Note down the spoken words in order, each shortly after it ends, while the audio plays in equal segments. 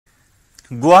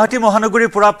গুৱাহাটী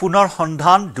মহানগৰীৰ পৰা পুনৰ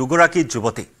সন্ধান দুগৰাকী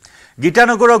যুৱতী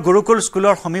গীতানগৰৰ গুৰুকুল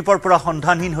স্কুলৰ সমীপৰ পৰা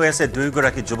সন্ধানহীন হৈ আছে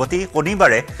দুইগৰাকী যুৱতী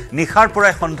শনিবাৰে নিখাৰ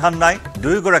পৰাই সন্ধান নাই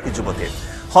দুইগৰাকী যুৱতীৰ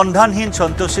সন্ধানহীন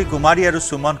সন্তোষী কুমাৰী আৰু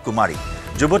সুমন কুমাৰী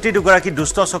যুৱতী দুগৰাকী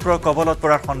দুষ্ট চক্ৰৰ কবলত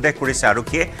পৰাৰ সন্দেহ কৰিছে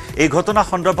আৰক্ষীয়ে এই ঘটনা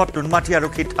সন্দৰ্ভত নুনমাটি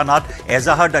আৰক্ষী থানাত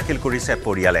এজাহাৰ দাখিল কৰিছে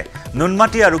পৰিয়ালে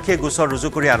নুনমাটি আৰক্ষীয়ে গোচৰ ৰুজু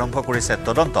কৰি আৰম্ভ কৰিছে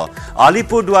তদন্ত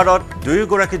আলিপুৰদুৱাৰত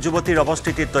দুইগৰাকী যুৱতীৰ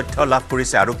অৱস্থিতিৰ তথ্য লাভ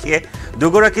কৰিছে আৰক্ষীয়ে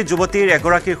দুগৰাকী যুৱতীৰ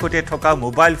এগৰাকীৰ সৈতে থকা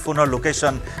মোবাইল ফোনৰ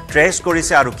লোকেশন ট্ৰেছ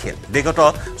কৰিছে আৰক্ষীয়ে বিগত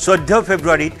 14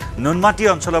 ফেব্ৰুৱাৰীত নুনমাটি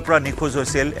অঞ্চলৰ পৰা নিখোজ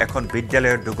হৈছিল এখন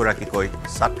বিদ্যালয়ৰ দুগৰাকীকৈ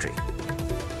ছাত্ৰী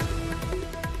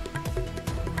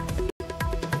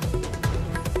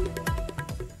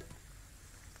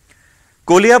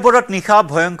কলিয়াবৰত নিখা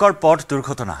ভয়ংকৰ পথ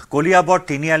দুৰ্ঘটনা কলিয়াবৰ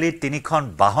তিনিআলিত তিনিখন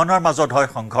বাহনৰ মাজত হয়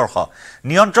সংঘৰ্ষ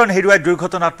নিয়ন্ত্ৰণ হেৰুৱাই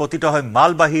দুৰ্ঘটনাত পতিত হয়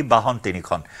মালবাহী বাহন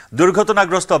তিনিখন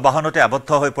দুৰ্ঘটনাগ্ৰস্ত বাহনতে আবদ্ধ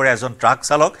হৈ পৰে এজন ট্ৰাক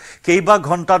চালক কেইবা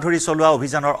ঘণ্টা ধৰি চলোৱা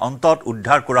অভিযানৰ অন্তত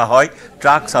উদ্ধাৰ কৰা হয়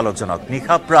ট্ৰাক চালকজনক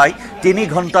নিখা প্ৰায়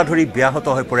 3 ঘণ্টা ধৰি ব্যাহত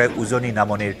হৈ পৰে উজনি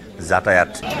নামনিৰ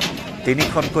যাতায়াত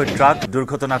তিনিখনকৈ ট্ৰাক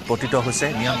দুৰ্ঘটনাত পতিত হৈছে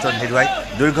নিয়ন্ত্ৰণ হেৰুৱাই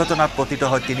দুৰ্ঘটনাত পতিত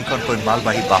হয় তিনিখনকৈ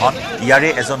মালবাহী বাহন ইয়াৰে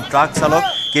এজন ট্ৰাক চালক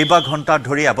কেইবা ঘণ্টা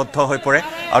ধৰি আবদ্ধ হৈ পৰে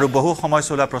আৰু বহু সময়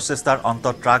চলা প্ৰচেষ্টাৰ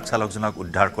অন্তত ট্ৰাক চালকজনক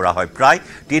উদ্ধাৰ কৰা হয় প্ৰায়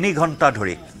 3 ঘণ্টা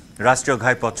ধৰি ৰাষ্ট্ৰীয়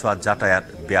ঘাইপথছোৱাত যাতায়াত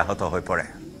ব্যাহত হৈ পৰে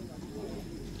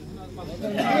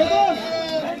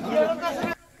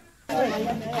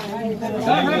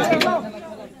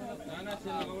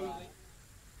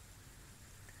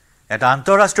এটা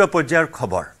আন্তঃৰাষ্ট্ৰীয় পৰ্যায়ৰ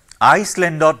খবৰ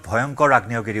আইচলেণ্ডত ভয়ংকৰ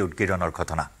আগ্নেয়গিৰি উৎগিৰণৰ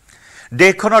ঘটনা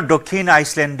দেশখনৰ দক্ষিণ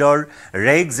আইচলেণ্ডৰ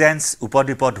ৰেইগজেন্স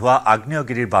উপদ্বীপত হোৱা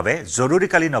আগ্নেয়গিৰিৰ বাবে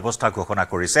জৰুৰীকালীন অৱস্থা ঘোষণা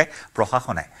কৰিছে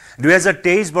প্ৰশাসনে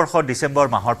 2023 বৰ্ষৰ ডিসেম্বৰ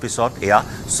মাহৰ পিছত এয়া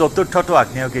চতুৰ্থটো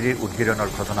আগ্নেয়গিৰিৰ উৎগিৰণৰ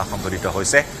ঘটনা সংঘটিত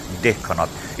হৈছে দেশখনত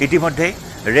ইতিমধ্যে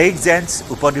ৰেইগজেন্স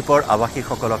উপদ্বীপৰ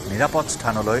আৱাসীসকলক নিৰাপদ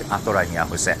স্থানলৈ আঁতৰাই নিয়া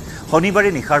হৈছে শনিবাৰে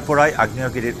নিখাৰ পৰাই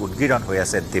আগ্নেয়গিৰিৰ উৎগিৰণ হৈ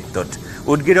আছে দ্বীপটোত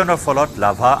উৎগিৰণৰ ফলত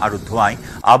লাভা আৰু ধোঁৱাই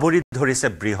আৱৰি ধৰিছে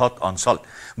বৃহৎ অঞ্চল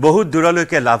বহুত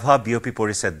দূৰলৈকে লাভা বিয়পি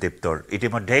পৰিছে দ্বীপটোৰ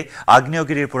ইতিমধ্যে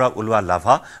আগ্নেয়গিৰিৰ পৰা ওলোৱা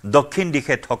লাভা দক্ষিণ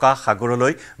দিশে থকা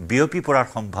সাগৰলৈ বিয়পি পৰাৰ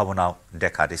সম্ভাৱনাও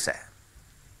দেখা দিছে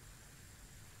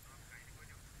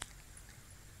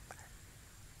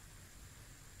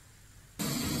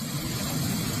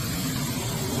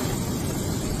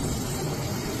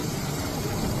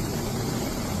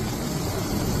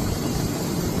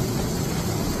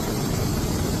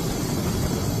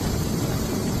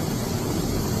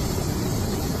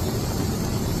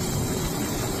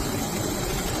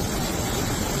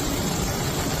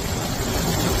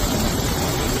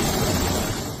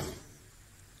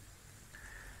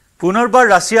পুনৰবাৰ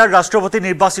ৰাছিয়াৰ ৰাষ্ট্ৰপতি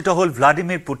নিৰ্বাচিত হ'ল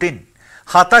ভ্লাদিমিৰ পুটিন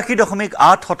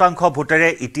 87.8% ভোটেৰে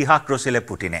ইতিহাস ৰচিলে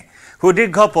পুটিনে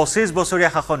সুদীৰ্ঘ 25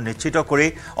 বছৰীয়া শাসন নিশ্চিত কৰি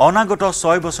অনাগত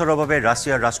 6 বছৰৰ বাবে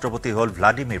ৰাছিয়াৰ ৰাষ্ট্ৰপতি হ'ল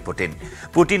ভ্লাদিমিৰ পুটিন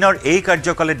পুটিনৰ এই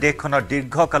কাৰ্যকালে দেশখনৰ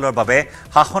দীৰ্ঘকালৰ বাবে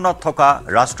শাসনত থকা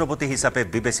ৰাষ্ট্ৰপতি হিচাপে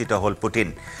বিবেচিত হ'ল পুটিন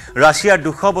ৰাছিয়াৰ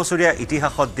 200 বছৰীয়া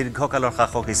ইতিহাসত দীৰ্ঘকালৰ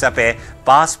শাসক হিচাপে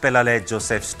পাছ পেলালে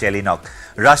জোসেফ ষ্টেলিনক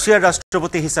ৰাছিয়াৰ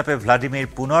ৰাষ্ট্ৰপতি হিচাপে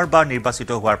ভ্লাদিমিৰ পুনৰবাৰ নিৰ্বাচিত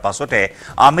হোৱাৰ পাছতে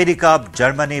আমেৰিকা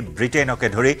জাৰ্মানী ব্ৰিটেইনকে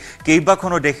ধৰি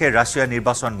কেইবাখনো দেশে ৰাছিয়াৰ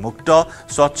নিৰ্বাচন মুক্ত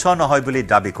স্বচ্ছ নহয় বুলি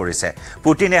দাবী কৰিছে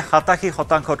পুটিনে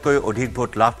 87%তকৈ অধিক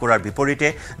ভোট লাভ কৰাৰ বিপৰীতে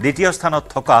দ্বিতীয় স্থানত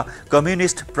থকা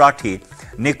কমিউনিষ্ট প্ৰাৰ্থী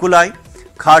নিকোলাই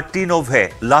খাৰ্টিনোভে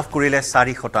লাভ কৰিলে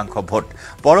 4% ভোট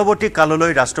পৰৱৰ্তী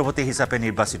কাললৈ ৰাষ্ট্ৰপতি হিচাপে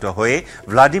নিৰ্বাচিত হৈ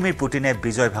ভ্লাদিমিৰ পুটিনে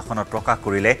বিজয় ভাষণত প্ৰকাশ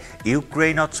কৰিলে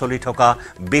ইউক্ৰেইনত চলি থকা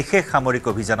বিশেষ সামৰিক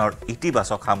অভিযানৰ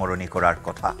ইতিবাচক সামৰণি কৰাৰ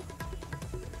কথা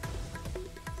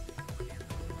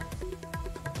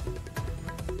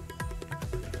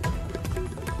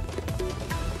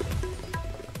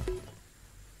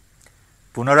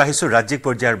পুনৰ আহিছো ৰাজ্যিক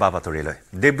পৰ্যায়ৰ বাতৰিলৈ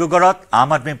ডিব্ৰুগড়ত আম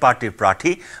আদমি পাৰ্টিৰ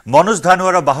প্ৰাৰ্থী মনোজ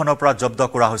ধানোৱাৰৰ বাহনৰ পৰা জব্দ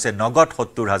কৰা হৈছে নগদ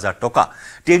 70,000 টকা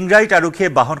টিংৰাইত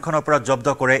আৰক্ষীয়ে বাহনখনৰ পৰা জব্দ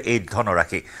কৰে এই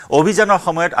ধনৰাশি অভিযানৰ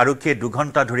সময়ত আৰক্ষীয়ে 2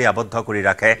 ঘণ্টা ধৰি আবদ্ধ কৰি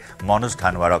ৰাখে মনোজ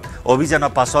ধানোৱাৰক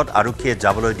অভিযানৰ পাছত আৰক্ষীয়ে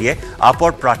যাবলৈ দিয়ে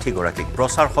আপৰ প্ৰাৰ্থীগৰাকীক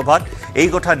প্ৰচাৰ সভাত এই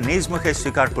কথা নিজ মুখে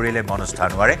স্বীকাৰ কৰিলে মনোজ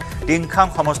ধানোৱাৰে টিংখাম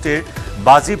সমষ্টিৰ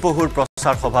বাজিপহুৰ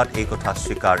প্ৰচাৰ সভাত এই কথা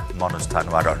স্বীকাৰ মনোজ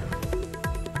ধানোৱাৰৰ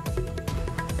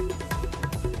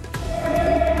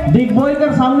डिगबोई के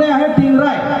सामने है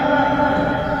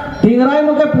टिंगराई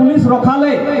मुझे पुलिस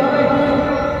रोकाले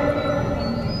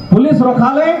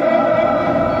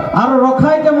और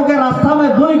रोकाई के मुझे रास्ता में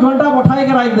 2 घंटा बैठाई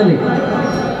के रख दिली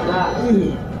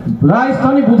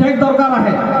राजस्थानी बुझे दरकार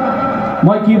है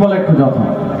मैं की बोले खुजत हूँ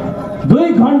 2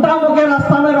 घंटा मुझे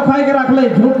रास्ता में रोकाई के रख ले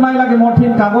झूठ नहीं लगे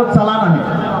मोठिन कागज चलाना है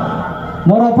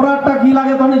मोर अपराधटा की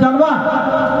लगे तो नहीं जानवा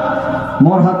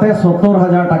मोर हाथे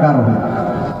 70,000 टाका रहे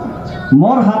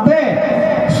मोर हाथे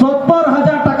 70,000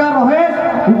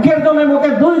 मुखेर जने मोके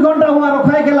 2 घंटा हुआ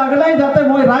रखाई के लागले जाते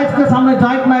मैं राइज के सामने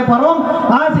जाइक नहीं पारम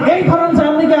आज यही कारण से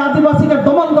हमनी के आदिवासी के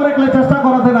दमन करे के चेष्टा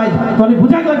करते राइज तो नहीं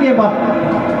बुझाक लगी ये बात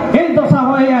यही दशा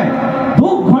होए है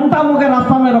 2 घंटा मोके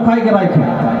रास्ता में रखाई के रखे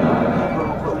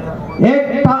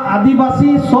एक आदिवासी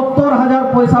 70,000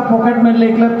 पैसा पॉकेट में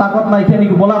लेके ताकत नहीं थे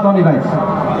नहीं बोला तो नहीं राइज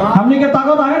हमनी के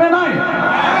ताकत आहे रे नहीं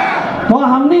तो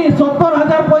हमनी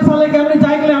 70,000 पैसा लेके हमनी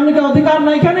जाए के हमनी के अधिकार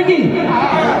नहीं है नहीं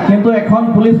किंतु এখন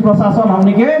पुलिस प्रशासन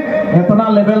हमनी के इतना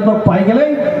लेवल तक पाई गेले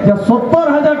जे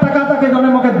 70,000 টাকা तक जने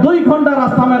मके 2 घंटा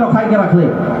रास्ता में रखाई के रखले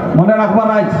मने रखबा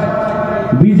राइज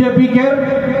बीजेपी के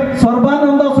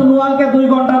सर्बानंद सोनोवाल के 2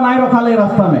 घंटा नहीं रखाले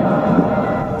रास्ता में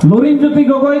लुरिन ज्योति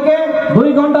गगৈ के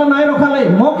 2 घंटा नहीं रखाले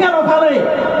मोके रखाले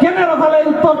केने रखाले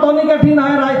उत्तर तनी के ठीक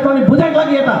है राइज तनी बुझाक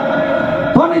लागि एटा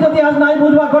तनी जदि आज नहीं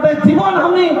बुझबा गोटे जीवन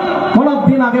हमनी कोनो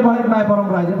दिन आगे बढ़े नहीं परम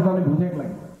राइज तनी बुझाक लागि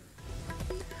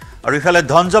और इफाले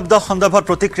धन जब्द सन्दर्भत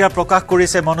प्रतिक्रिया प्रकाश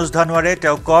करिছে মনোজ ধানোৱাৰে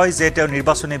তেওঁ কয় যে তেওঁ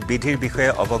নিৰ্বাচনী বিধিৰ বিষয়ে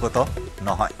অৱগত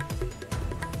নহয়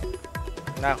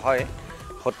না হয়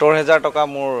 70,000 টকা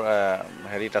মোৰ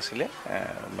হেৰিত আছিলে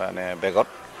মানে বেগত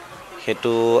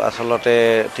হেতু আসলতে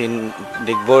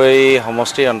ডিগবৈ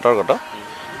সমষ্টিৰ অন্তৰ্গত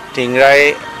টিংৰাই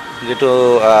যেটো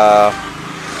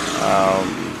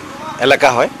এলেকা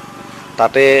হয়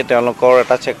তাতে তেওঁলোকৰ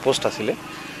এটা চেক পোষ্ট আছিলে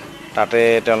তাতে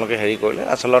তেওঁলোকে হেৰি কৰিলে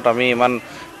আসলত আমি ইমান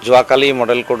যোৱাকালি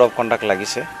মডেল কোড অফ কণ্ডাক্ট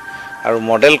লাগিছে আৰু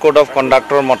মডেল কোড অফ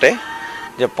কণ্ডাক্টৰ মতে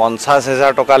যে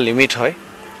 50,000 টকা লিমিট হয়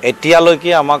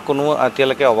এতিয়ালৈকে আমাক কোনো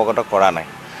এতিয়ালৈকে অৱগত কৰা নাই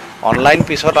অনলাইন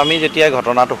পিছত আমি যেতিয়া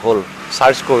ঘটনাটো হ'ল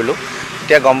সাৰ্চ কৰিলো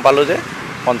এতিয়া গম পালো যে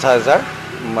 50,000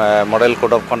 মডেল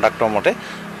কোড অফ কণ্ডাক্টৰ মতে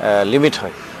লিমিট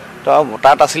হয় তো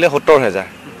তাত আছিল 70,000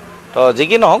 তো যি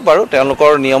কি নহওক বাৰু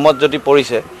তেওঁলোকৰ নিয়মত যদি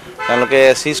পৰিছে তেওঁলোকে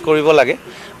সিজ কৰিব লাগে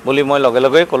বুলি মই লগে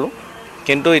লগে ক'লো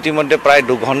কিন্তু ইতিমধ্যে প্ৰায়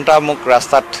 2 ঘণ্টা মোক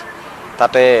ৰাস্তাত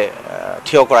তাতে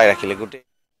থিয় কৰাই ৰাখিলে গুটে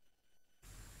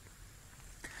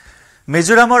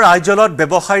মিজোৰামৰ আইজলত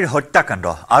ব্যৱসায়ীৰ হত্যাকাণ্ড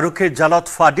আৰক্ষীৰ জালত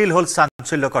ফাদিল হল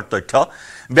চাঞ্চল্যকৰ তথ্য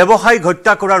ব্যৱসায়ীক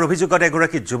হত্যা কৰাৰ অভিযোগত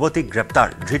এগৰাকী যুৱতীক গ্ৰেপ্তাৰ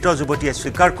ধৃত যুৱতীয়ে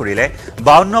স্বীকাৰ কৰিলে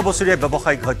 52 বছৰীয়া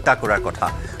ব্যৱসায়ীক হত্যা কৰাৰ কথা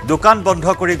দোকান বন্ধ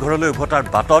কৰি ঘৰলৈ উভতাৰ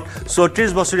বাটত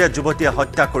 34 বছৰীয়া যুৱতীয়ে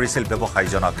হত্যা কৰিছিল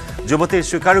ব্যৱসায়ীজনক যুৱতীৰ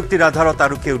স্বীকাৰোক্তিৰ আধাৰত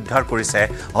আৰক্ষীয়ে উদ্ধাৰ কৰিছে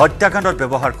হত্যাকাণ্ডত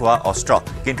ব্যৱহাৰ কৰা অস্ত্ৰ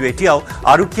কিন্তু এতিয়াও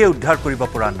আৰক্ষীয়ে উদ্ধাৰ কৰিব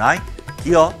পৰা নাই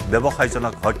কিয়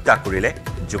ব্যৱসায়ীজনক হত্যা কৰিলে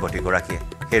যুৱতীগৰাকীয়ে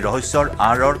এই ৰহস্যৰ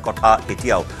আঁৰৰ কথা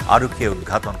এতিয়াও আৰক্ষীয়ে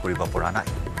উদ্ঘাটন কৰিব পৰা নাই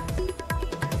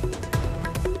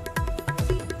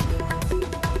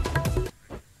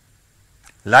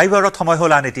লাইভৰ সময়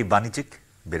হ'ল আন এটি বাণিজ্যিক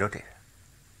বিৰতিৰ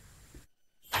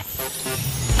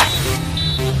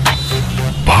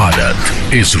भारत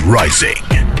is rising.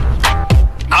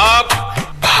 अब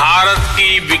भारत की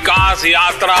विकास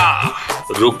यात्रा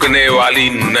रुकने वाली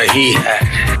नहीं है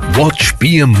Watch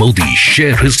PM Modi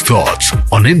share his thoughts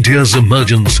on India's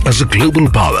emergence as a global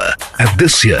power at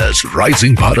this year's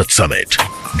Rising Bharat Summit.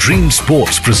 Dream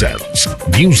Sports presents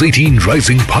News18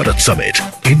 Rising Bharat Summit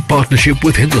in partnership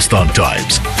with Hindustan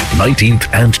Times, 19th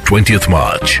and 20th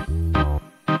March.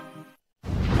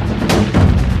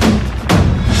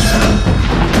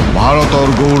 ভাৰতৰ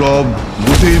গৌৰৱ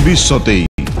গোটেই বিশ্বতেই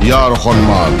ইয়াৰ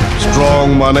সন্মান strong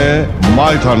মানে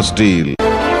Maithon steel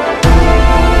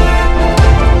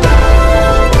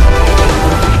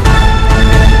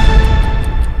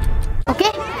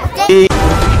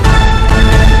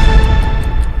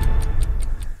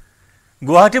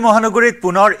Guwahati মহানগৰীত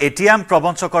পুনৰ ATM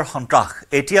প্ৰবঞ্চকৰ সন্ত্ৰাস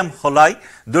ATM হলাই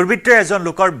দুৰ্বৃত্তই এজন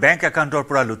লোকৰ বেংক একাউণ্টৰ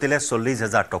পৰা লুটিলে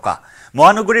 40,000 টকা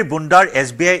মহানগৰীৰ বুন্দাৰ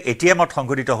এছবিআই এটিএমত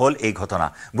সংঘটিত হ'ল এই ঘটনা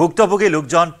ভুক্তভোগী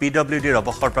লোকজন পিডব্লিউডিৰ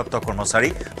অৱসৰপ্ৰাপ্ত কৰ্মচাৰী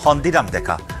সন্দিৰাম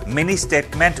ডেকা মিনি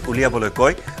ষ্টেটমেণ্ট উলিয়াবলৈ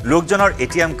কৈ লোকজনৰ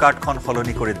এটিএম কাৰ্ডখন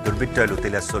সলনি কৰি দুৰ্বৃত্তই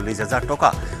লুটিলে 40,000 টকা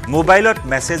মোবাইলত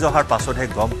মেছেজ অহাৰ পাছতহে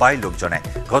গম পায় লোকজনে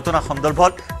ঘটনা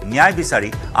সন্দৰ্ভত ন্যায় বিচাৰি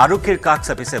আৰক্ষীৰ কাষ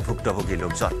চাপিছে ভুক্তভোগী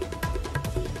লোকজন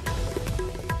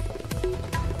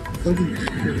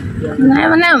নাই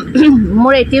মানে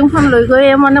মোৰ এটিএমখন লৈ গৈ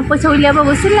মানে পইচা উলিয়াব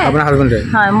গৈছিলে আপোনাৰ হাজবেণ্ডে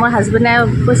হয় মোৰ হাজবেণ্ডে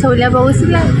পইচা উলিয়াব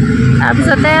গৈছিলে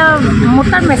তাৰপিছতে মোৰ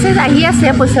তাত মেছেজ আহি আছে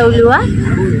পইচা উলিওৱা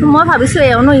মই ভাবিছোঁ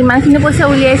এওঁনো ইমানখিনি পইচা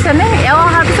উলিয়াইছেনে এওঁ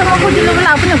অহাৰ পিছত মই সুধিলোঁ বোলে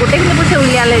আপুনি গোটেইখিনি পইচা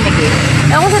উলিয়ালে নেকি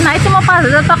এওঁ কৈছে নাইতো মই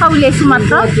 5,000 টকা উলিয়াইছোঁ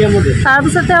মাত্ৰ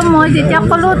তাৰপিছতে মই যেতিয়া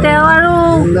ক'লোঁ তেওঁ আৰু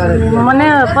মানে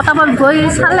পটাপট গৈ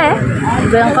চালে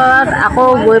বেংকত আকৌ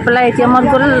গৈ পেলাই এটিএমত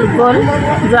গ'ল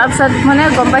যোৱাৰ পিছত মানে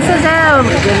গম পাইছে যে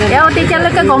এওঁ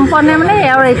তেতিয়ালৈকে গম পোৱা নাই মানে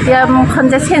এওঁৰ এটিএমখন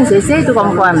যে চেঞ্জ হৈছে সেইটো গম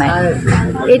পোৱা নাই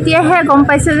এতিয়াহে গম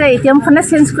পাইছে যে এটিএমখনে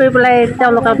চেঞ্জ কৰি পেলাই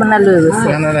তেওঁলোকে মানে লৈ গৈছে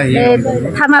এই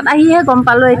থানাত আহিহে গম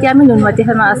পালোঁ এতিয়া আমি নুনমাটি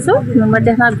থানাত আছোঁ নুনমাটি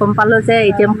থানাত গম পালোঁ যে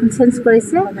এটিএমখন চেঞ্জ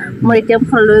কৰিছে মোৰ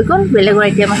এটিএমখন লৈ গ'ল বেলেগত মোৰ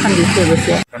ATM এখন দি থৈ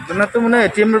গৈছে ঘটনাটো মানে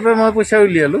ATM ৰ পৰা মই পইচা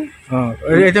উলিয়ালো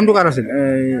ATM টো কাৰ আছিল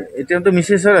ATM টো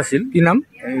মিছেছৰ আছিল কি নাম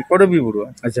কৰবি বৰুৱা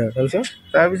আচ্ছা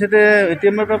তাৰপিছতে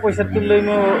ATM ৰ পৰা পইচাটো লৈ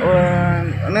মই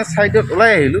মানে সাইডত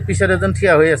ওলাই আহিলো পিছত এজন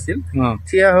থিয়া হৈ আছিল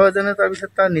থিয়া হৈ জানে তাৰপিছত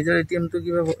তাৰ নিজৰ ATM টো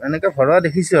কিবা এনেকা ভৰা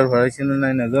দেখিছো আৰু ভৰাইছিল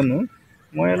নাই নাজানো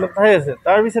মই অলপ চাই আছে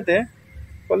তাৰপিছতে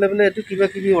কলে বলে এটো কিবা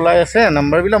কিবি ওলাই আছে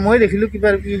নাম্বাৰ বিলা মই দেখিলো কিবা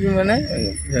কিবি মানে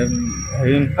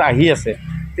আহি আছে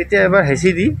তেতিয়া এবাৰ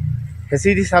হেচি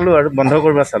দি চালো আৰু বন্ধ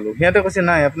কৰবা চালো সিহঁতে কৈছে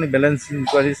নাই আপুনি বেলেন্স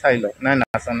ইনকুৱাৰী চাই লওক নাই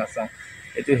নাচাওঁ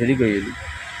এটো হেৰি কৰিলো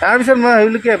তাৰপিছত মই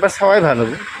ভাবিলো কি এবাৰ চাৱাই ভাল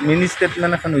হ'ব মিনি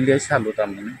ষ্টেটমেণ্ট এখন উলিয়াই চালো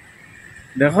তাৰমানে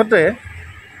দেখোতে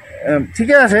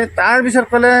ঠিকে আছে তাৰপিছত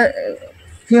ক'লে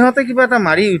সিহঁতে কিবা এটা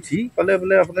মাৰি উঠি ক'লে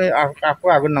বোলে আপুনি আকৌ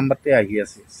আগৰ নাম্বাৰতে আহি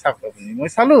আছে চাওক আপুনি মই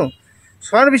চালো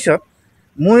চোৱাৰ পিছত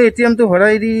মই ATM টো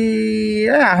ভৰাই দি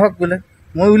আহক বোলে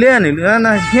মই উলিয়াই আনিলো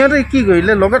না সিহঁতে কি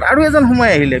কৰিলে লগত আৰু এজন সোমাই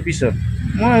আহিলে পিছত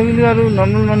মই ভাবিলো আৰু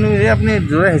নৰ্মেল মানুহ আপুনি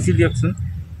জোৰে হেঁচি দিয়কচোন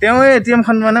তেওঁ ATM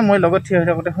খন মানে মই লগত থিয় হৈ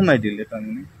থাকোঁতে সোমাই দিলে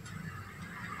তাৰমানে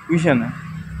বুজিছা না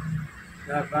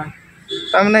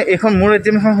তাৰমানে এইখন মোৰ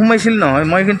ATM খন সোমাইছিল নহয়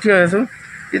মই কিন্তু থিয় হৈ আছোঁ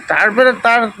তাৰপৰা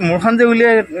তাৰ মোৰখন যে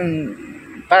উলিয়াই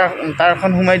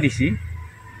তাৰখন সোমাই দিছি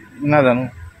নাজানো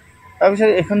তাৰপিছত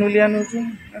এইখন উলিয়াই আনোতো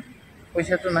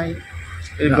পইচাটো নাই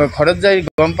ঘৰত যাই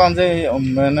গম পাওঁ যে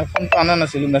মানে ফোনটো অনা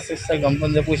নাছিলোঁ মেছেজ চাই গম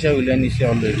পাওঁ যে পইচা উলিয়াই নিছে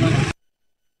অলৰেডি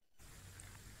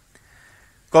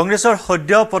কংগ্ৰেছৰ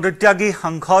সদ্য পদত্যাগী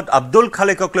সাংসদ আব্দুল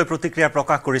খালেকক লৈ প্ৰতিক্ৰিয়া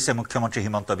প্ৰকাশ কৰিছে মুখ্যমন্ত্ৰী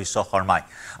হিমন্ত বিশ্ব শৰ্মাই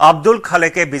আব্দুল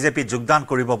খালেকে বিজেপিত যোগদান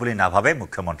কৰিব বুলি নাভাবে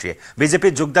মুখ্যমন্ত্ৰীয়ে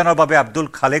বিজেপিত যোগদানৰ বাবে আব্দুল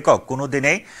খালেকক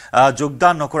কোনোদিনেই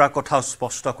যোগদান নকৰাৰ কথা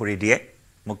স্পষ্ট কৰি দিয়ে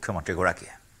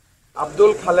মুখ্যমন্ত্ৰীগৰাকীয়ে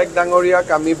আব্দুল খালেক ডাঙৰীয়াক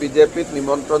আমি বিজেপিত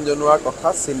নিমন্ত্ৰণ জনোৱাৰ কথা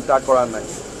চিন্তা কৰা নাই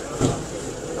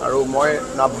আৰু মই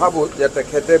নাভাবো যে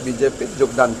তেখেতে বিজেপিত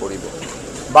যোগদান কৰিব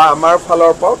বা আমাৰ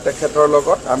ফালৰ পৰাও তেখেতৰ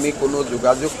লগত আমি কোনো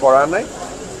যোগাযোগ কৰা নাই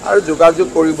আৰু যোগাযোগ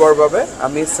কৰিবৰ বাবে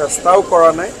আমি চেষ্টাও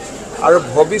কৰা নাই আৰু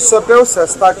ভৱিষ্যতেও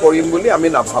চেষ্টা কৰিম বুলি আমি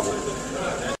নাভাবো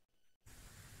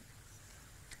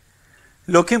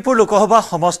লখিমপুৰ লোকসভা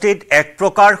সমষ্টিত এক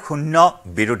প্ৰকাৰ শূন্য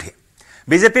বিৰোধী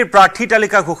বিজেপিৰ প্ৰাৰ্থী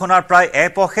তালিকা ঘোষণাৰ প্ৰায়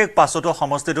এপষেক পাছতো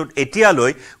সমষ্টিটোত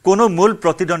এতিয়ালৈ কোনো মূল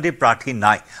প্ৰতিদ্বন্দ্বী প্ৰাৰ্থী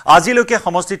নাই আজিলৈকে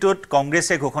সমষ্টিটোত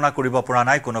কংগ্ৰেছে ঘোষণা কৰিব পৰা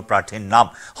নাই কোনো প্ৰাৰ্থীৰ নাম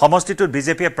সমষ্টিটোত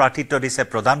বিজেপিয়ে প্ৰাৰ্থিত্ব দিছে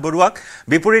প্ৰধান বৰুৱাক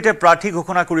বিপৰীতে প্ৰাৰ্থী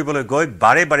ঘোষণা কৰিবলৈ গৈ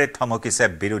বাৰে বাৰে থমকিছে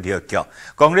বিৰোধী ঐক্য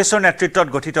কংগ্ৰেছৰ নেতৃত্বত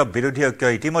গঠিত বিৰোধী ঐক্য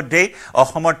ইতিমধ্যে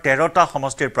অসমৰ 13টা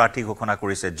সমষ্টিৰ প্ৰাৰ্থী ঘোষণা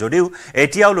কৰিছে যদিও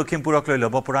এতিয়াও লখিমপুৰক লৈ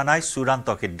ল'ব পৰা নাই চূড়ান্ত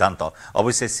সিদ্ধান্ত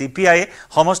অৱশ্যে CPIয়ে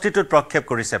সমষ্টিটোত প্ৰক্ষেপ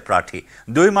কৰিছে প্ৰাৰ্থী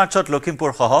 2 মাৰ্চত লখিমপুৰ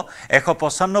সহ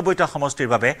 195টা সমষ্টিৰ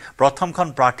বাবে প্ৰথমখন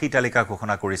প্ৰাৰ্থী তালিকা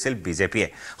ঘোষণা কৰিছিল বিজেপিয়ে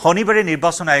শনিবাৰে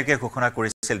নিৰ্বাচন আয়োগে ঘোষণা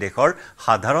কৰিছিল দেশৰ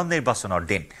সাধাৰণ নিৰ্বাচনৰ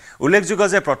দিন উল্লেখযোগ্য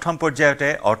যে প্ৰথম পৰ্যায়তে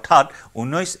অৰ্থাৎ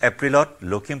 19 এপ্ৰিলত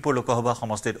লখিমপুৰ লোকসভা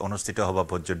সমষ্টিত অনুষ্ঠিত হ'ব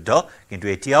ভোটযুদ্ধ কিন্তু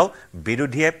এতিয়াও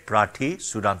বিৰোধীয়ে প্ৰাৰ্থী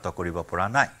চূড়ান্ত কৰিব পৰা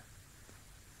নাই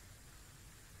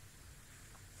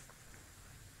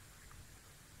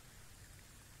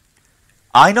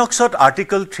আইনক্সত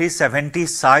আৰ্টিকল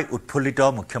 370 চাই উৎফুল্লিত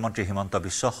মুখ্যমন্ত্ৰী হিমন্ত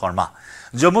বিশ্ব শৰ্মা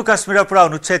জম্মু কাশ্মীৰৰ পৰা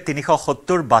অনুচ্ছেদ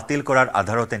 370 বাতিল কৰাৰ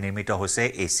আধাৰতে নিৰ্মিত হৈছে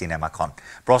এই চিনেমাখন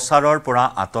প্ৰচাৰৰ পৰা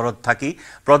আঁতৰত থাকি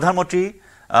প্ৰধানমন্ত্ৰী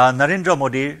নৰেন্দ্ৰ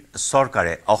মোদীৰ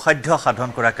চৰকাৰে অসাধ্য সাধন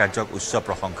কৰা কাৰ্যক উচ্চ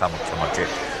প্ৰশংসা মুখ্যমন্ত্ৰীৰ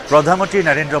প্ৰধানমন্ত্ৰী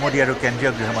নৰেন্দ্ৰ মোদী আৰু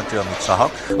কেন্দ্ৰীয় গৃহমন্ত্ৰী অমিত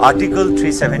শাহক আৰ্টিকল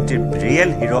 370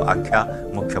 ৰিয়েল হিৰো আখ্যা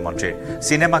মুখ্যমন্ত্ৰীৰ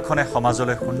চিনেমাখনে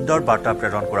সমাজলৈ সুন্দৰ বাৰ্তা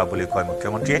প্ৰেৰণ কৰা বুলি কয়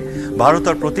মুখ্যমন্ত্ৰীয়ে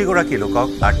ভাৰতৰ প্ৰতিগৰাকী লোকক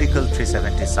আৰ্টিকল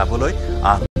 370 চাবলৈ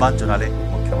আহ্বান জনালে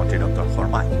মুখ্যমন্ত্ৰী ডক্টৰ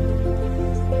শৰ্মাই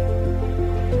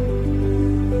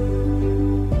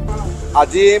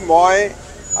আজি মই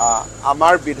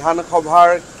আমাৰ বিধানসভাৰ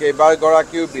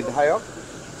কেইবাগৰাকীও বিধায়ক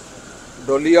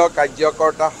দলীয়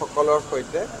কাৰ্যকৰ্তাসকলৰ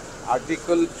সৈতে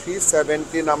আৰ্টিকল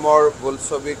 370 নামৰ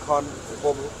বোলছবিখন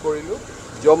উপভোগ কৰিলোঁ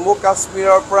জম্মু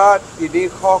কাশ্মীৰৰ পৰা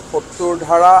 370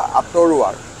 ধাৰা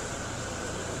আঁতৰোৱাৰ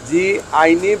যি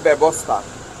আইনী ব্যৱস্থা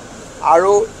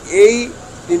আৰু এই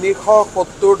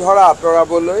 370 ধাৰা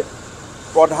আঁতৰাবলৈ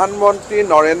প্ৰধানমন্ত্ৰী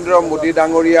নৰেন্দ্ৰ মোদী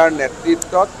ডাঙৰীয়াৰ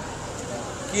নেতৃত্বত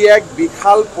কি এক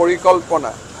বিশাল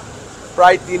পৰিকল্পনা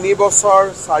প্ৰায় 3 বছৰ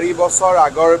 4 বছৰ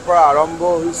আগৰ পৰা আৰম্ভ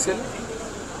হৈছিল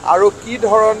আৰু কি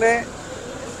ধৰণে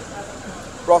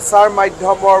প্ৰচাৰ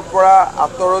মাধ্যমৰ পৰা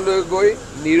আঁতৰলৈ গৈ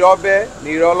নীৰৱে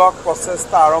নিৰলক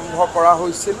প্ৰচেষ্টা আৰম্ভ কৰা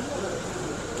হৈছিল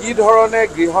কি ধৰণে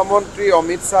গৃহমন্ত্ৰী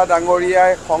অমিত শাহ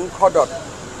ডাঙৰীয়াই সংসদত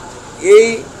এই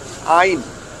আইন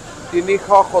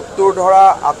 370 ধাৰা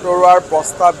আঁতৰোৱাৰ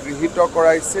প্ৰস্তাৱ গৃহীত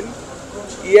কৰাইছিল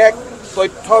ই এক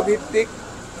তথ্যভিত্তিক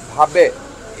ভাবে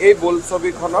এই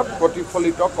বোলছবিখনত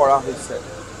প্ৰতিফলিত কৰা হৈছে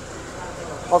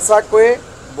সঁচাকৈয়ে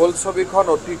বোলছবিখন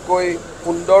অতিকৈ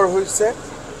সুন্দৰ হৈছে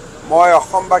মই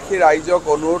অসমবাসী ৰাইজক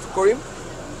অনুৰোধ কৰিম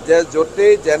যে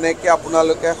য'তেই যেনেকৈ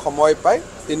আপোনালোকে সময় পায়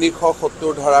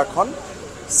 370 ধাৰাখন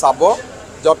চাব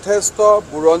যথেষ্ট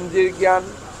বুৰঞ্জীৰ জ্ঞান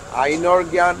আইনৰ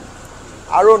জ্ঞান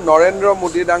আৰু নৰেন্দ্ৰ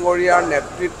মোদী ডাঙৰীয়াৰ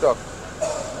নেতৃত্বত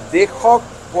দেশক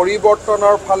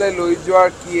পৰিৱৰ্তনৰ ফালে লৈ যোৱাৰ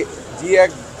যি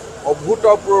এক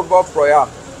অভূতপূৰ্ব প্ৰয়াস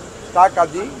তাক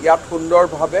আজি ইয়াত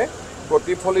সুন্দৰভাৱে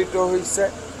প্ৰতিফলিত হৈছে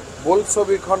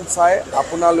বোলছবিখন চাই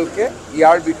আপোনালোকে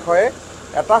ইয়াৰ বিষয়ে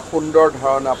এটা সুন্দৰ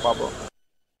ধাৰণা পাব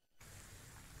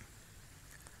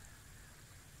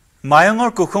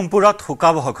মায়ঙৰ কুসুমপুৰত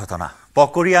শোকাবহ ঘটনা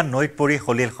পকৰিয়া নৈত পৰি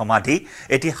হলিল সমাধি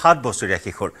এটি 7 বছৰীয়া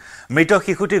শিশুৰ মৃত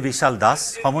শিশুটি বিশাল দাস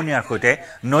সমনীয়াৰ সৈতে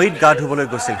নৈত গা ধুবলৈ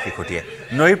গৈছিল শিশুটিয়ে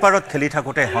নৈৰ পাৰত খেলি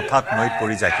থাকোতে হঠাৎ নৈত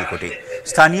পৰি যায় শিশুটি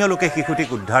স্থানীয় লোকে শিশুটিক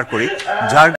উদ্ধাৰ কৰি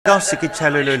ঝাৰগাঁও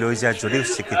চিকিৎসালয়লৈ লৈ যায় যদিও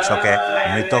চিকিৎসকে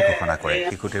মৃত ঘোষণা কৰে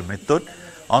শিশুটিৰ মৃত্যুত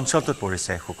অঞ্চলটোত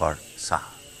পৰিছে শোকৰ ছাঁ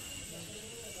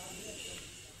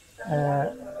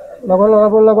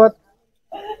লগৰ লগত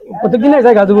প্ৰত্যেকদিনে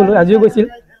যায় গা ধুবলৈ আজিও গৈছিল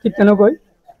ঠিক তেনেকৈ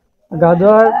গা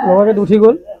ধোৱাৰ লগতে উঠি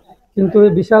গ'ল কিন্তু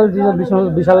বিশাল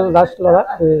দাস ল'ৰা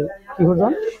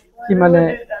শিশুজন সি মানে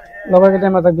লগৰকেইটাই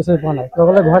আমাক বিচাৰি পোৱা নাই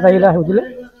লগতে ঘৰত আহিলে সুধিলে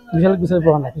বিশালক বিচাৰি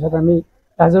পোৱা নাই পিছত আমি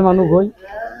ৰাইজৰ মানুহ গৈ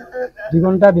 2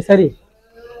 ঘণ্টা বিচাৰি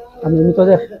আমি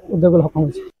মৃতদেহ উদ্ধাৰ কৰিবলৈ সক্ষম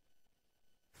হৈছোঁ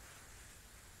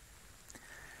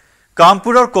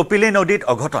কামপুৰৰ কপিলী নদীত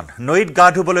অঘটন নৈত গা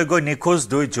ধুবলৈ গৈ নিখোজ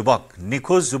 2 যুৱক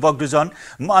নিখোজ যুৱক দুজন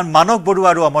মানৱ বৰুৱা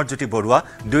আৰু অমৰজ্যোতি বৰুৱা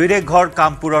দুইৰে ঘৰ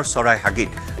কামপুৰৰ চৰাই হাগিত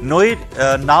নৈত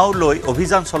নাও লৈ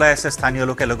অভিযান চলাই আছে স্থানীয়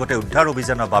লোকে লগতে উদ্ধাৰ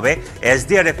অভিযানৰ বাবে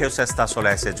SDRFে চেষ্টা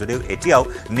চলাই আছে যদিও এতিয়াও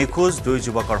নিখোজ 2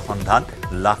 যুৱকৰ সন্ধান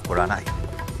লাভ কৰা নাই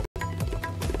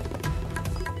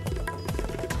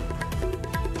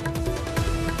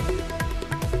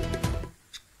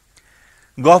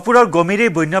গহপুৰৰ গমিৰি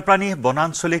বন্যপ্ৰাণী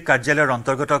বনাঞ্চলিক কাৰ্যালয়ৰ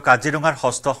অন্তৰ্গত কাজিৰঙাৰ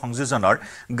হস্ত সংযোজনৰ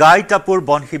গাইটাপুৰ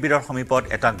বন শিবিৰৰ সমীপত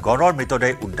এটা গড়ৰ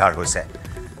মৃতদেহ উদ্ধাৰ হৈছে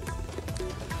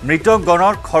মৃত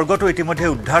গড়ৰ খৰ্গটো ইতিমধ্যে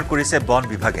উদ্ধাৰ কৰিছে বন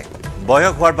বিভাগে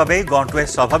বয়স হোৱাৰ বাবে গড়টোৱে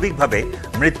স্বাভাৱিকভাৱে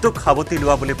মৃত্যুক সাৱটি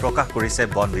লোৱা বুলি প্ৰকাশ কৰিছে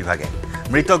বন বিভাগে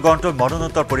মৃত গড়টোৰ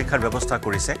মৰণোত্তৰ পৰীক্ষাৰ ব্যৱস্থা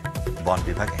কৰিছে বন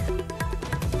বিভাগে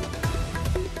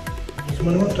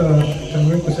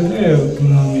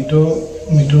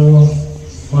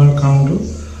হোৱাৰ কাৰণটো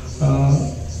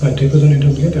বাৰ্ধক্যজনিত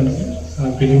বুলি তেওঁলোকে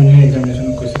প্ৰিলিমিনাৰী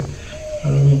এক্সামিনেশ্যনত কৈছে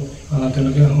আৰু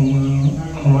তেওঁলোকে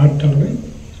সময়ত তেওঁলোকে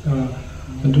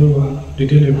যোনটো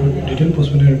ডিটেইল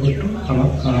পষ্টমৰ্টেম ৰিপৰ্টটো আমাক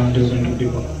দেওবাৰলৈ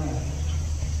দিব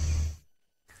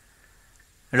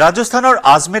ৰাজস্থানৰ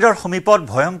আজমেৰৰ সমীপত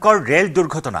ভয়ংকৰ ৰেল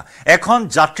দুৰ্ঘটনা এখন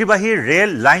যাত্ৰীবাহী ৰেল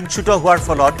লাইনচ্যুত হোৱাৰ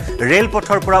ফলত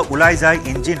ৰেলপথৰ পৰা ওলাই যায়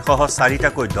ইঞ্জিনসহ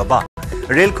 4টাকৈ ডবা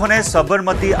ৰেলখনে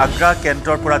সবৰমতী আগ্ৰা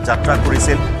কেন্দ্ৰৰ পৰা যাত্ৰা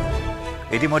কৰিছিল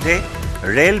ইতিমধ্যে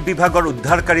ৰেল বিভাগৰ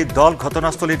উদ্ধাৰকাৰী দল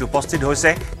ঘটনাস্থলীত উপস্থিত হৈছে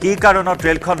কি কাৰণত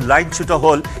ৰেলখন লাইনচ্যুত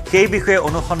হ'ল সেই বিষয়ে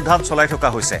অনুসন্ধান চলাই থকা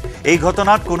হৈছে এই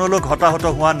ঘটনাত কোনো লোক হতাহত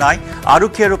হোৱা নাই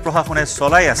আৰক্ষী আৰু প্ৰশাসনে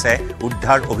চলাই আছে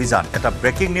উদ্ধাৰ অভিযান এটা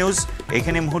ব্ৰেকিং নিউজ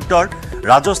এইখিনি মুহূৰ্তৰ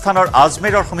ৰাজস্থানৰ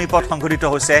আজমেৰৰ সমীপত সংঘটিত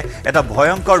হৈছে এটা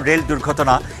ভয়ংকৰ ৰেল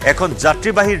দুৰ্ঘটনা এখন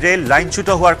যাত্ৰীবাহী ৰেল লাইনচ্যুত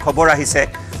হোৱাৰ খবৰ আহিছে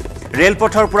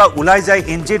ৰেলপথৰ পৰা ওলাই যায়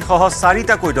ইঞ্জিনসহ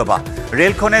 4টাকৈ ডবা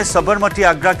ৰেলখনে সবৰমতী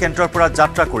আগ্ৰা কেন্দ্ৰৰ পৰা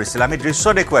যাত্ৰা কৰিছিল আমি দৃশ্য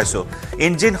দেখুৱাইছো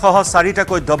ইঞ্জিনসহ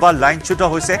 4টাকৈ ডবা লাইনচ্যুত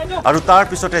হৈছে আৰু তাৰ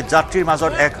পিছতে যাত্ৰীৰ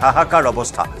মাজত এক হাহাকাৰ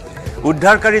অৱস্থা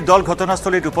উদ্ধাৰকাৰী দল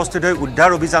ঘটনাস্থলীত উপস্থিত হৈ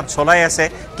উদ্ধাৰ অভিযান চলাই আছে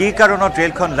কি কাৰণত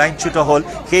ৰেলখন লাইনচ্যুত হ'ল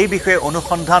সেই বিষয়ে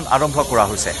অনুসন্ধান আৰম্ভ কৰা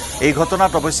হৈছে এই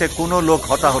ঘটনাত অৱশ্যে কোনো লোক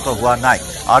হতাহত হোৱা নাই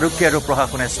আৰক্ষী আৰু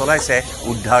প্ৰশাসনে চলাইছে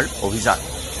উদ্ধাৰ অভিযান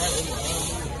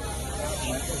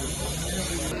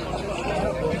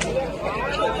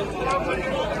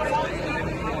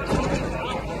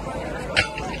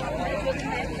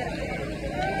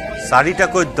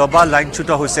চাৰিটাকৈ ডবা লাইনচ্যুত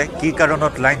হৈছে কি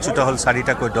কাৰণত লাইনচ্যুত হ'ল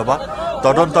চাৰিটাকৈ ডবা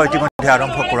তদন্ত ইতিমধ্যে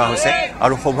আৰম্ভ কৰা হৈছে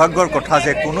আৰু সৌভাগ্যৰ কথা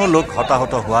যে কোনো লোক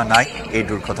হতাহত হোৱা নাই এই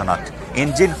দুৰ্ঘটনাত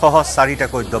ইঞ্জিনসহ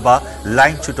 4টাকৈ ডবা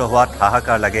লাইনচ্যুত হোৱাত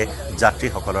হাহাকাৰ লাগে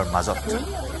যাত্ৰীসকলৰ মাজত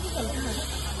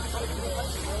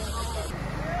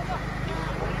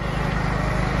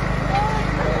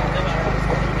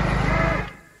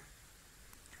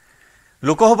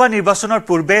লোকসভা নিৰ্বাচনৰ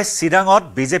পূৰ্বে চিৰাঙত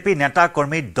বিজেপি নেতা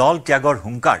কৰ্মী দল ত্যাগৰ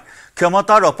হুংকাৰ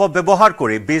ক্ষমতাৰ অপব্যৱহাৰ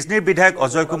কৰি বিজনীৰ বিধায়ক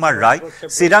অজয় কুমাৰ ৰায়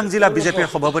চিৰাং জিলা বিজেপিৰ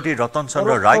সভাপতি ৰতন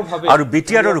চন্দ্ৰ ৰায় আৰু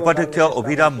বিটিআৰৰ উপাধ্যক্ষ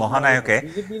অভিৰাম মহানায়কে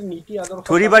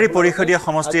থুৰিবাৰী পৰিষদীয়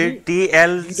সমষ্টিৰ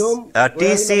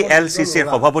TCLCCৰ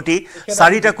সভাপতি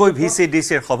 4টাকৈ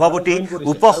VCDCৰ সভাপতি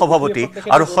উপসভাপতি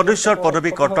আৰু সদস্যৰ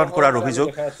পদবী কৰ্তন কৰাৰ অভিযোগ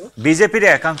বিজেপিৰ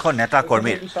একাংশ নেতা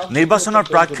কৰ্মীৰ নিৰ্বাচনৰ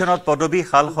প্ৰাক্ষণত পদবী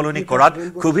হাল সলনি কৰাত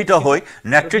ক্ষোভিত হৈ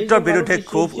নেতৃত্বৰ বিৰুদ্ধে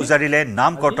ক্ষোভ উজাৰিলে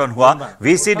নাম কৰ্তন হোৱা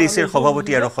VCDCৰ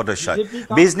সভাপতি আৰু সদস্য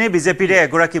বিষয় বিজনী বিজেপিৰে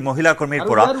এগৰাকী মহিলা কৰ্মীৰ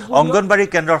পৰা অংগনবাড়ী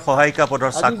কেন্দ্ৰৰ সহায়িকা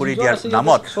পদৰ চাকৰি দিয়াৰ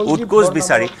নামত উৎকোচ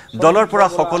বিচাৰি দলৰ পৰা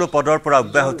সকলো পদৰ পৰা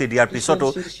অব্যাহতি দিয়াৰ পিছতো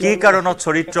কি কাৰণত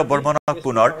চৰিত্ৰ বৰ্মনক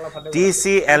পুনৰ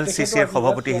TCLCCৰ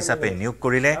সভাপতি হিচাপে নিয়োগ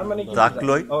কৰিলে তাক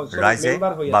লৈ ৰাইজে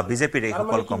বা বিজেপিৰ এই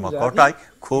সকল কৰ্মকৰ্তাই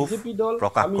ক্ষোভ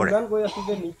প্ৰকাশ কৰে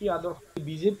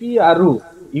বিজেপি আৰু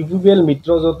ইউপিএল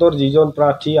মিত্ৰজোঁটৰ যিজন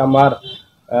প্ৰাৰ্থী আমাৰ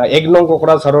 1 নং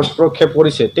কোকৰাঝাৰত প্ৰক্ষেপ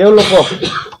কৰিছে তেওঁলোকক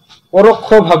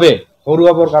পৰোক্ষভাৱে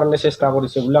হৰুৱাবৰ কাৰণে চেষ্টা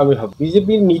কৰিছে বুলি আমি ভাবো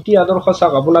বিজেপিৰ নীতি আদৰ্শ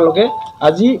চাওক আপোনালোকে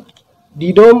আজি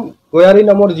দিদম গয়াৰী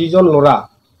নামৰ যিজন ল'ৰা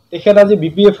তেখেত আজি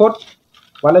বিপিএফত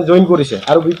মানে জয়েন কৰিছে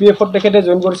আৰু বিপিএফত তেখেতে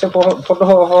জয়েন কৰিছে ফটো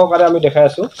সহকাৰে আমি দেখাই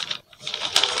আছো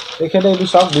তেখেতে এই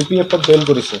চাওক বিপিএফত জয়েন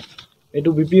কৰিছে এটো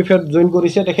বিপিএফত জয়েন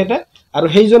কৰিছে তেখেতে আৰু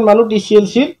সেইজন মানুহ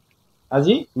TCLCৰ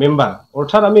আজি মেম্বাৰ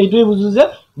অৰ্থাৎ আমি এইটোই বুজো যে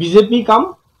বিজেপি কাম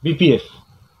বিপিএফ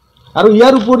আৰু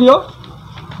ইয়াৰ উপৰিও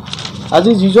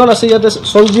আজি যিজন আছে ইয়াতে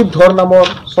সঞ্জীৱ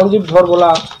ধৰ বলা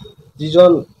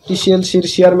যিজন TCLCৰ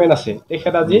চেয়াৰম্যান আছে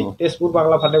তেখেত আজি তেজপুৰ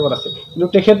বাংলা ফাটেকৰ আছে কিন্তু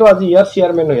তেখেতো আজি ইয়াৰ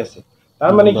চেয়াৰম্যান হৈ আছে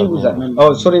তাৰ মানে কি বুজায়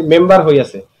মেম্বাৰ হৈ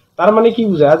আছে তাৰ মানে কি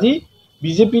বুজায় আজি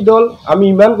বিজেপি দল আমি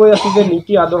ইমান কৈ আছো যে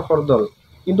নীতি আদৰ্শৰ দল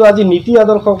কিন্তু আজি নীতি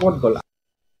আদৰ্শ ক'ত গ'ল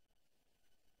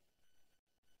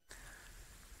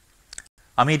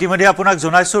আমি ইতিমধ্যে আপোনাক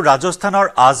জনাইছো ৰাজস্থানৰ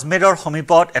আজমেৰৰ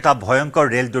সমীপত এটা ভয়ংকৰ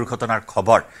ৰেল দুৰ্ঘটনাৰ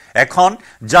খবৰ এখন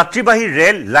যাত্ৰীবাহী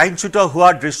ৰেল লাইনচ্যুত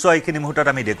হোৱাৰ দৃশ্য এইখিনি মুহূৰ্তত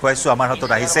আমি দেখুৱাইছো আমাৰ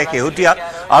হাতত আহিছে কেউটিয়া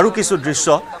আৰু কিছু দৃশ্য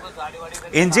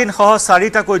ইঞ্জিন সহ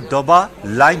 4টাকৈ দবা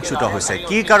লাইনচ্যুত হৈছে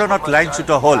কি কাৰণত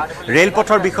লাইনচ্যুত হ'ল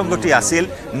ৰেলপথৰ বিসংগতি আছিল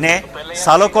নে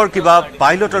চালকৰ কিবা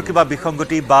পাইলটৰ কিবা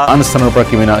বিসংগতি বা আনস্থানৰ পৰা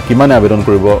কিমান আবেদন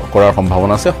কৰাৰ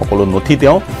সম্ভাৱনা আছে সকলো নথি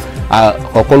তেওঁ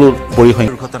সকলো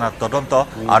দুৰ্ঘটনাৰ তদন্ত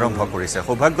আৰম্ভ কৰিছে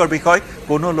সৌভাগ্যৰ বিষয়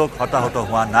কোনো লোক হতাহত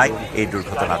হোৱা নাই এই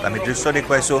দুৰ্ঘটনাত আমি দৃশ্য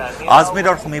দেখুৱাইছো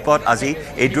আজমেৰৰ সমীপত আজি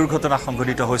এই দুৰ্ঘটনা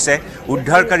সংঘটিত হৈছে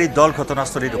উদ্ধাৰকাৰী দল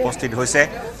ঘটনাস্থলীত উপস্থিত হৈছে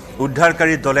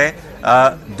উদ্ধাৰকাৰী দলে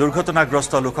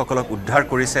দুৰ্ঘটনাগ্ৰস্ত লোকসকলক উদ্ধাৰ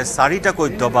কৰিছে 4টাকৈ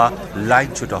দবা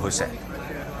লাইনচ্যুত হৈছে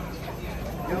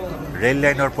ৰেল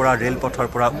লাইনৰ পৰা ৰেলপথৰ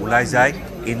পৰা ওলাই যায়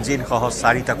ইঞ্জিন সহ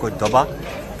 4টাকৈ দবা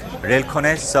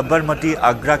ৰেলখনে সবৰমতি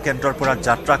আগ্ৰা কেন্দ্ৰৰ পৰা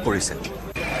যাত্ৰা কৰিছে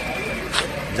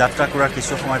যাত্ৰা কৰাৰ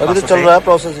কিছু সময়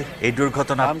পাছতে এই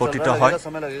দুৰ্ঘটনাত পতিত হয়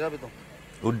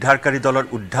উদ্ধাৰকাৰী দলৰ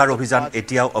উদ্ধাৰ অভিযান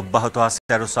এতিয়াও অব্যাহত আছে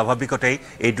আৰু স্বাভাৱিকতেই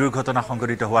এই দুৰ্ঘটনা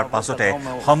সংঘটিত হোৱাৰ পাছতে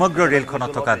সমগ্ৰ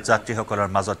ৰেলখনত থকা যাত্ৰীসকলৰ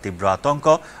মাজত তীব্ৰ আতংক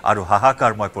আৰু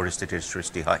হাহাকাৰময় পৰিস্থিতিৰ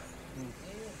সৃষ্টি হয়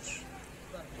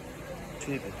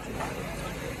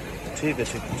ঠিক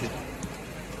আছে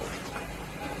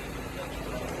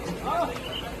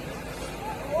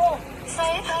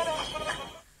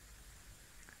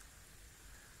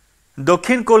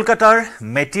দক্ষিণ কলকাতাৰ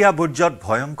মেটিয়া বুৰ্জত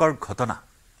ভয়ংকৰ ঘটনা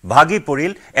ভাগি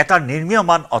পৰিল এটা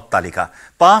নিৰ্মীয়মান অট্টালিকা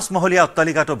 5 মহলীয়া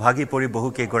অট্টালিকাটো ভাগি পৰি বহু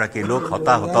কেইগৰাকী লোক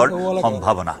হতাহতৰ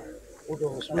সম্ভাৱনা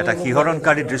এটা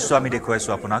শিহৰণকাৰী দৃশ্য আমি দেখুৱাইছো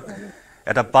আপোনাক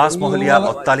এটা 5 মহলীয়া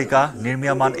অট্টালিকা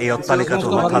নিৰ্মীয়মান এই অট্টালিকাটো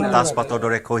হঠাৎ তাজপাতৰ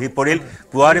দৰে খহি পৰিল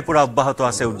পুৱাৰে পৰা অব্যাহত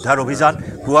আছে উদ্ধাৰ অভিযান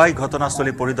পুৱাই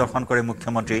ঘটনাস্থলী পৰিদৰ্শন কৰে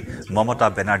মুখ্যমন্ত্ৰী মমতা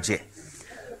বেনাৰ্জীয়ে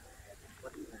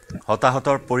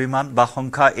হতাহতৰ পৰিমাণ বা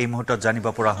সংখ্যা এই মুহূৰ্তত জানিব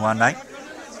পৰা হোৱা নাই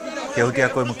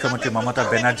কেউটিয়াকৈ মুখ্যমন্ত্ৰী মমতা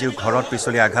বেনাৰ্জীও ঘৰত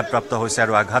পিছলি আঘাতপ্ৰাপ্ত হৈছে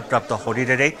আৰু আঘাতপ্ৰাপ্ত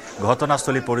শৰীৰেৰে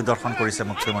ঘটনাস্থলী পৰিদৰ্শন কৰিছে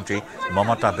মুখ্যমন্ত্ৰী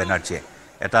মমতা বেনাৰ্জীয়ে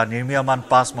এটা নিৰ্মীয়মান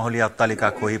 5 মহলীয়া অট্টালিকা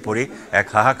খহি পৰি এক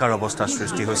হাহাকাৰ অৱস্থাৰ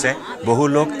সৃষ্টি হৈছে বহু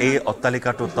লোক এই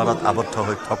অট্টালিকাটোৰ তলত আবদ্ধ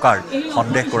হৈ থকাৰ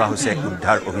সন্দেহ কৰা হৈছে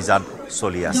উদ্ধাৰ অভিযান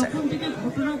চলি আছে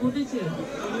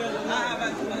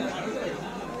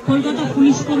কলকাতা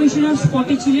পুলিশ কমিশনার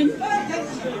স্পটে ছিলেন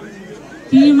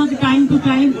তিনি আমাকে টাইম টু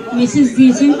টাইম মেসেজ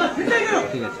দিয়েছেন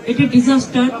এটা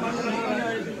ডিজাস্টার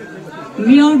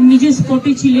মেয়র নিজে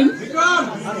স্পটে ছিলেন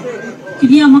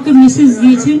তিনি আমাকে মেসেজ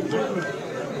দিয়েছেন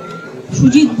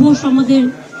সুজিত বোস আমাদের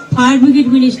ফায়ার ব্রিগেড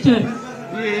মিনিস্টার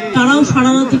তারাও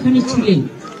সারা রাত এখানে ছিলেন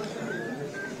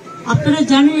আপনারা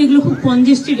জানেন এগুলো খুব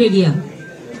কনজেস্টেড এরিয়া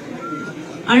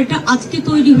আর এটা আজকে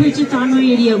তৈরি হয়েছে তা নয়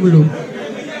এরিয়াগুলো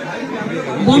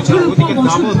বছরের পর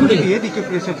বছর ধরে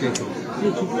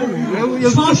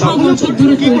বছর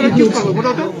ধরে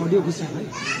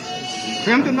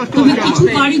তবে কিছু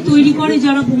বাড়ি তৈরি করে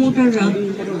যারা প্রমোটাররা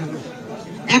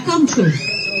একাংশ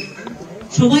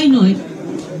সবাই নয়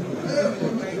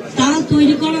তারা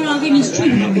তৈরি করার আগে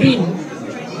নিশ্চয়ই ভাববেন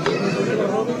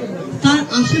তার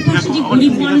আশেপাশে যে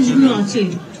গরিব মানুষগুলো আছে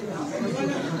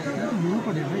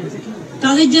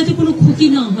তাদের যাতে কোনো ক্ষতি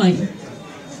না হয়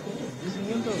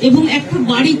এবং একটা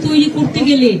বাড়ি তৈরি করতে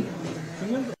গেলে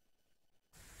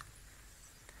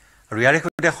ইয়াৰে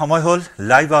সৈতে সময় হ'ল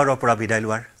লাইভ আৱাৰৰ পৰা বিদায়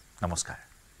লোৱাৰ নমস্কাৰ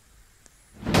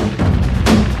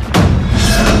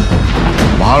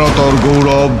ভাৰতৰ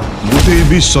গৌৰৱ গোটেই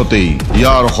বিশ্বতেই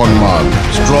ইয়াৰ সন্মান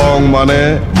ষ্ট্ৰং মানে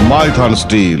মাইথান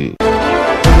ষ্টীল